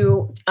you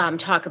do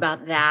talk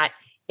about that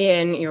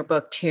in your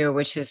book too,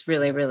 which is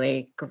really,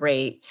 really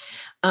great.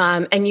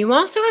 And you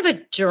also have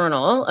a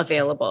journal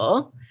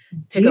available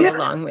to go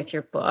along with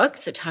your book.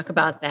 So talk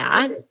about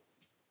that. Let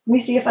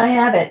me see if I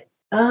have it.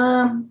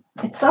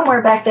 It's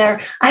somewhere back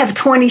there. I have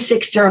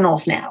 26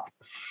 journals now.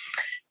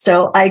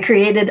 So I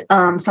created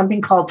something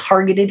called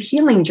targeted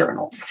healing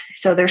journals.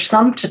 So there's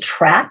some to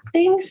track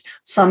things.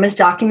 Some is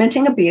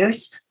documenting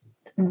abuse,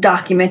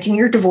 documenting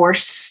your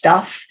divorce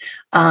stuff,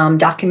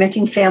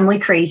 documenting family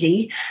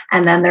crazy.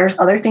 And then there's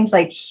other things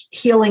like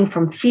healing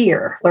from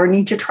fear,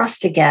 learning to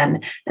trust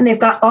again. And they've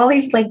got all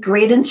these like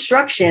great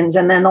instructions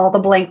and then all the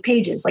blank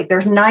pages. Like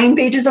there's 9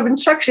 pages of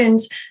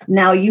instructions.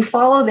 Now you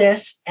follow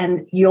this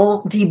and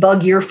you'll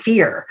debug your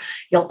fear.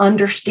 You'll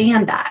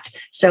understand that.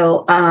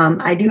 So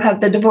I do have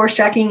the divorce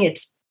tracking.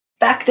 It's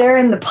back there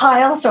in the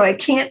pile, so I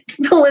can't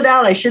pull it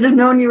out. I should have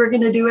known you were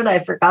going to do it. I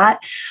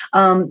forgot.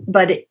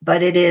 But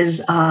it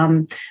is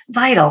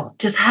vital.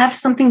 Just have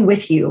something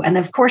with you. And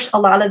of course, a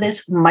lot of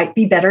this might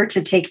be better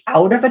to take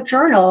out of a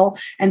journal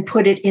and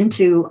put it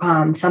into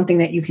something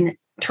that you can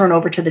turn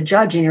over to the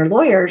judge and your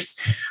lawyers.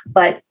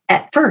 But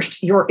at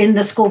first, you're in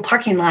the school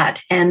parking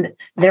lot and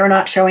they're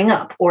not showing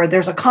up, or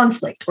there's a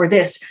conflict, or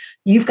this.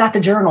 You've got the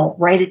journal,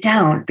 write it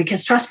down,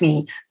 because trust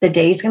me, the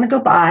day's going to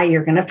go by,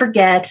 you're going to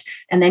forget,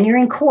 and then you're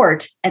in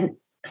court. And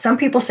some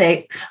people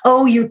say,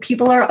 oh, you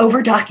people are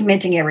over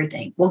documenting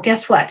everything. Well,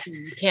 guess what?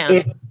 Yeah.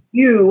 If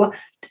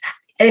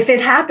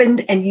it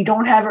happened and you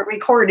don't have it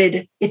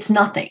recorded, it's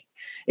nothing.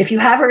 If you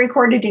have it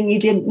recorded and you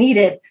didn't need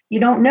it, you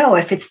don't know.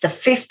 If it's the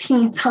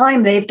 15th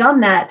time they've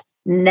done that,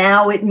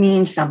 now it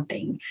means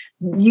something.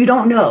 You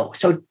don't know.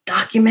 So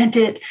document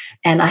it.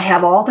 And I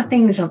have all the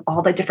things of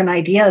all the different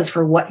ideas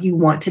for what you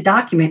want to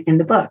document in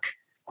the book.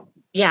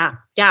 Yeah.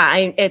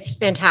 It's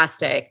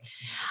fantastic.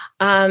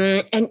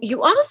 And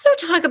you also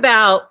talk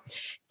about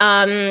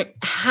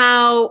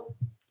how,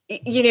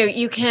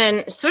 you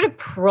can sort of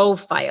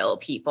profile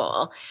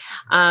people.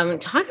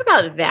 Talk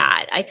about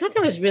that. I thought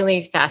that was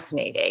really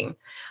fascinating.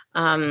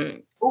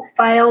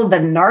 Profile the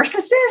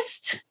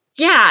narcissist?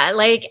 Yeah,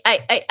 like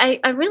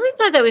I really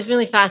thought that was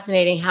really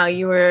fascinating how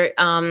you were,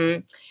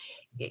 how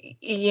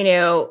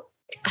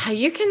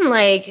you can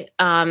like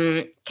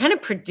kind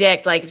of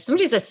predict, like if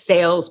somebody's a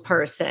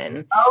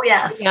salesperson. Oh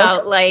yes.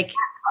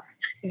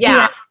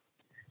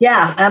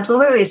 Yeah,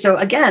 absolutely. So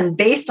again,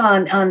 based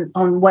on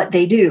what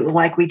they do,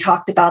 like we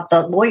talked about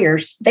the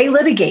lawyers, they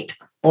litigate.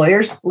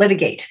 Lawyers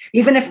litigate.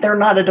 Even if they're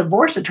not a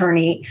divorce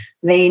attorney,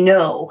 they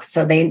know.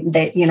 So they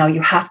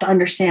you have to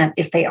understand,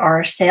 if they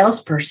are a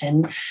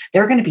salesperson,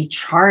 they're going to be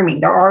charming.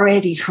 They're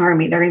already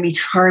charming. They're going to be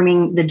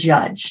charming the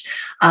judge.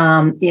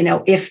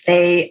 If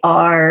they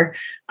are,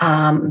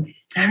 I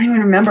don't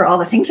even remember all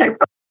the things I wrote.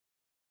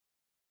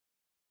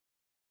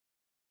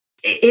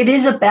 It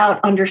is about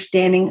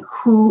understanding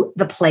who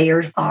the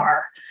players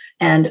are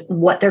and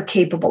what they're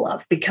capable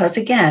of. Because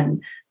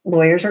again,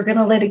 lawyers are going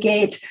to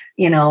litigate,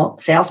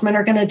 salesmen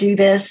are going to do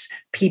this.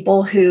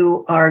 People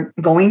who are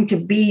going to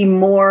be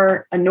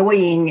more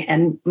annoying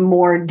and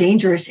more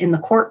dangerous in the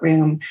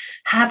courtroom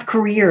have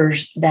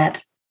careers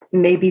that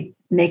maybe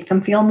make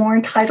them feel more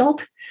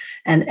entitled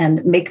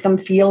and make them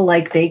feel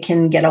like they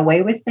can get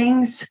away with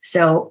things.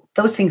 So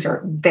those things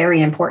are very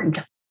important.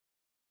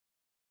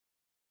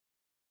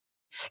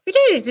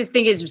 I just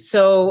think is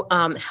so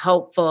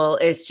helpful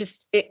is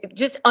just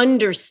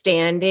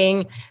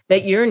understanding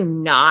that you're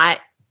not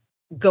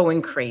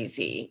going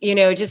crazy,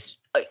 just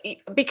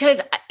because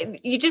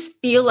you just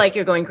feel like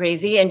you're going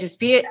crazy, and just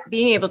being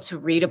able to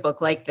read a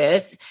book like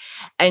this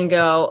and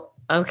go,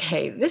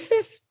 okay,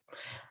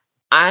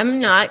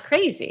 I'm not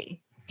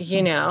crazy.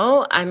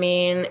 I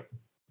mean,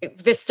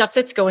 the stuff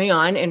that's going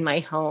on in my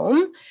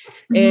home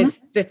is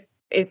the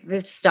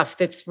stuff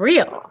that's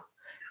real,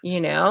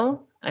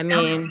 I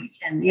mean,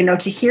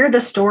 to hear the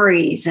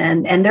stories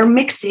and they're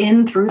mixed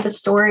in through the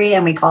story,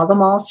 and we call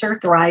them all Sir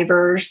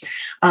Thrivers.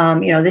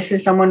 This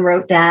is someone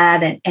wrote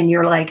that, and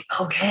you're like,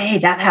 okay,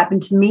 that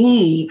happened to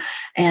me.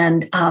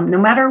 And no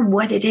matter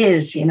what it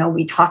is,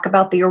 we talk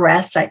about the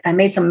arrests. I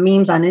made some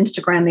memes on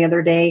Instagram the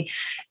other day,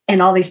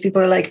 and all these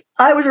people are like,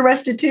 I was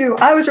arrested too.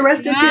 I was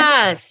arrested too.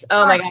 Yes.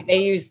 Oh my God.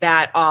 They use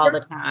that all the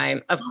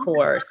time, of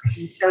course.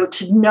 So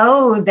to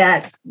know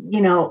that,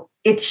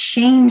 it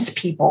shames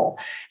people.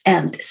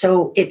 And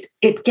so it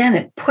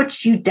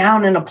puts you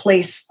down in a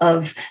place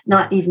of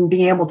not even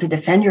being able to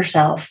defend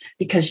yourself,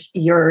 because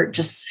you're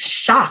just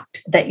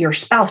shocked that your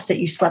spouse that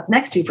you slept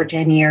next to for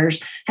 10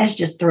 years has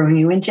just thrown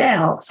you in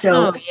jail.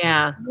 So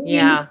yeah.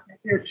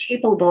 you're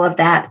capable of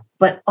that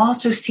but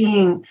also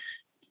seeing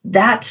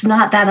that's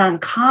not that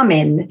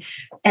uncommon.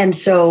 And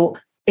so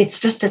it's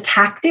just a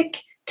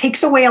tactic,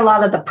 takes away a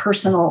lot of the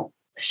personal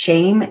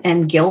shame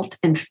and guilt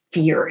and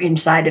fear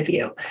inside of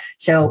you.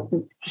 So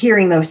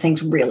hearing those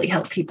things really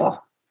help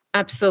people.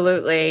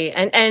 Absolutely.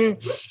 And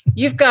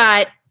you've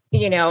got,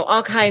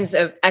 all kinds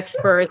of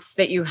experts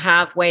that you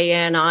have weigh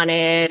in on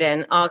it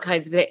and all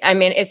kinds of,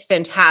 it's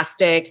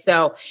fantastic.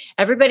 So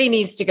everybody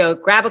needs to go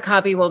grab a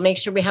copy. We'll make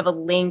sure we have a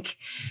link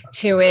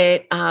to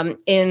it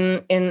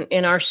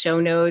in our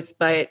show notes,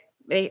 but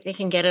they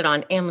can get it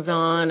on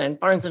Amazon and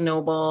Barnes and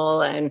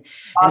Noble and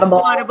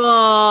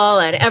Audible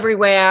and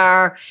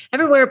everywhere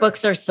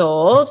books are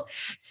sold.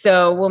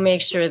 So we'll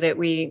make sure that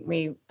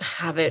we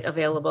have it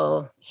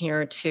available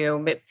here too,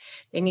 but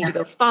they need to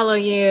go follow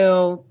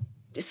you,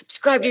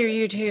 subscribe to your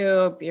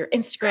YouTube, your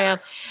Instagram.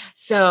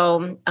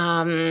 So,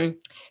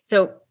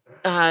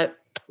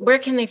 where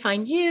can they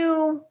find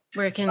you?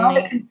 They can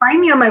find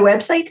me on my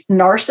website,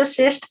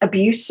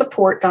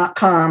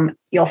 narcissistabusesupport.com.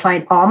 You'll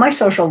find all my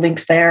social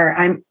links there.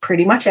 I'm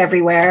pretty much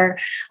everywhere.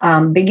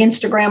 Big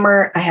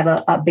Instagrammer. I have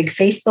a big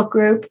Facebook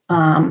group,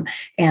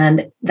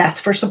 and that's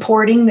for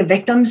supporting the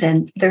victims.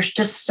 And there's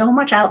just so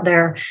much out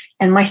there.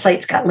 And my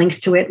site's got links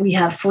to it. We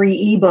have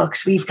free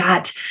ebooks. We've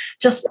got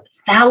just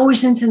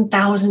thousands and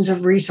thousands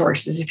of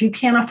resources. If you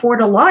can't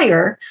afford a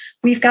lawyer,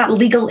 we've got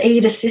legal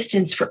aid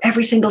assistance for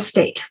every single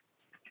state.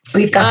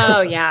 We've got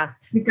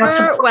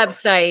Her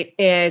website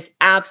is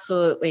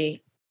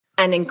absolutely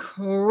an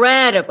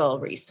incredible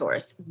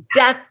resource.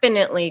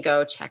 Definitely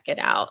go check it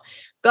out.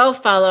 Go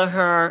follow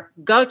her.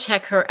 Go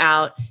check her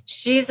out.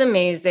 She's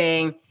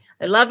amazing.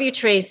 I love you,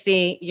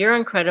 Tracy. You're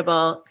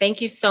incredible.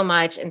 Thank you so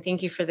much. And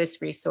thank you for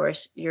this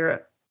resource.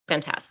 You're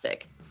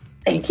fantastic.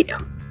 Thank you.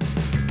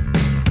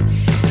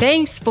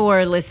 Thanks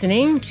for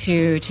listening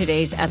to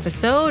today's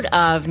episode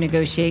of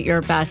Negotiate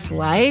Your Best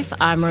Life.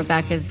 I'm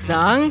Rebecca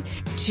Zung.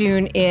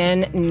 Tune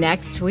in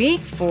next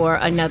week for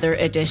another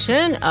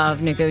edition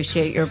of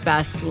Negotiate Your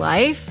Best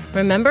Life.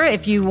 Remember,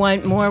 if you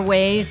want more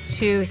ways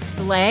to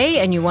slay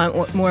and you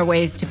want more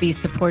ways to be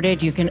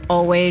supported, you can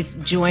always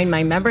join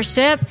my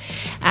membership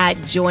at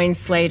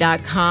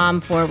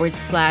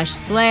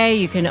joinslay.com/slay.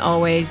 You can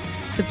always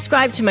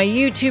subscribe to my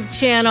YouTube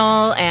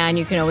channel, and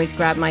you can always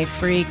grab my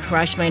free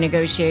Crush My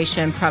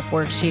Negotiation prep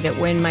worksheet at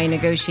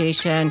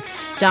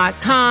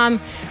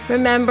winmynegotiation.com.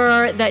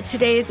 Remember that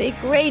today is a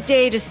great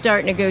day to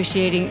start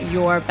negotiating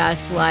your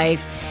best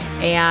life.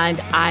 And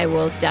I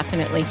will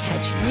definitely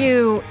catch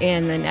you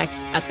in the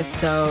next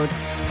episode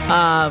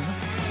of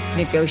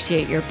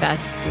Negotiate Your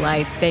Best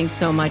Life. Thanks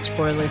so much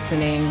for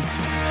listening.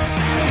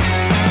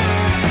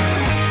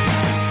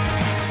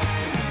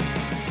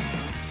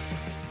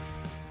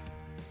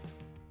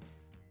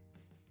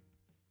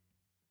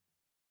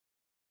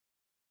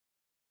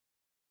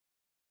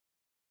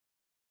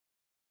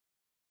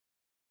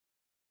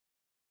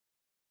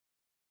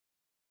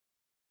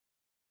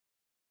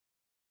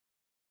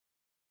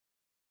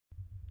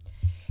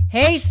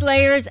 Hey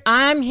Slayers,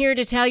 I'm here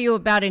to tell you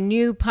about a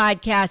new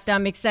podcast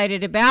I'm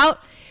excited about,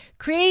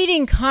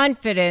 Creating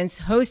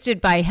Confidence,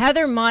 hosted by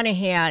Heather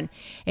Monahan,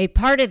 a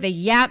part of the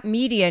Yap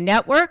Media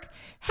Network.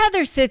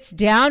 Heather sits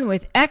down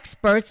with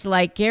experts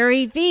like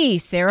Gary Vee,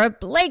 Sarah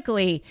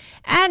Blakely,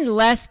 and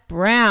Les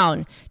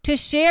Brown to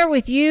share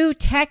with you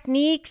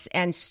techniques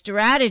and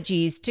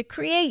strategies to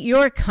create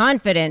your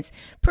confidence,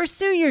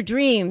 pursue your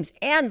dreams,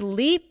 and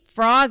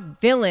leapfrog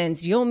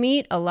villains you'll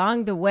meet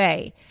along the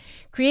way.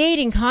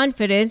 Creating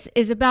Confidence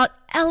is about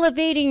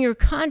elevating your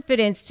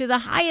confidence to the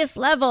highest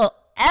level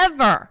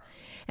ever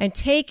and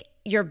take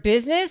your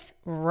business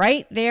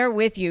right there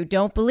with you.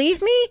 Don't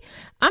believe me?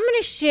 I'm going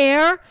to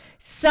share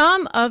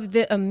some of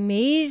the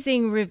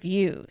amazing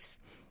reviews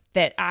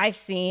that I've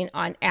seen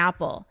on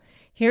Apple.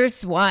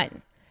 Here's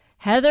one.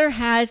 Heather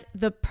has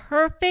the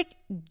perfect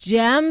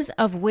gems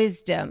of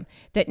wisdom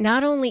that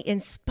not only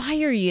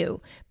inspire you,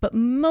 but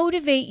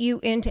motivate you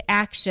into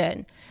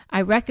action.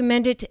 I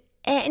recommend it to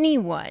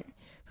anyone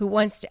who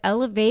wants to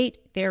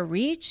elevate their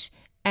reach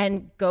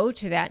and go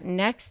to that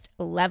next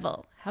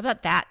level. How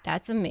about that?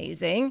 That's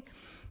amazing.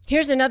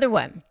 Here's another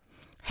one.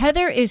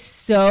 Heather is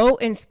so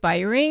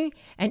inspiring,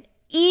 and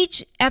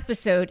each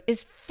episode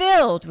is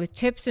filled with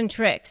tips and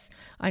tricks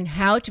on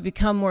how to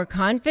become more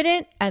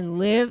confident and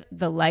live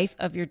the life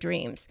of your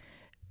dreams.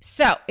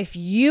 So if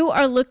you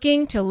are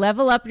looking to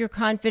level up your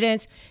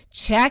confidence,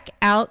 check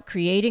out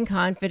Creating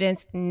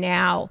Confidence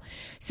now.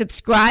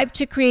 Subscribe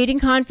to Creating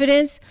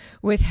Confidence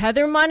with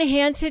Heather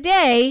Monahan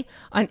today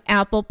on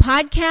Apple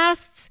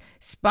Podcasts,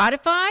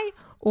 Spotify,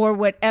 or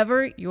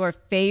whatever your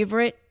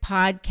favorite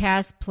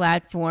podcast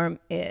platform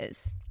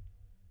is.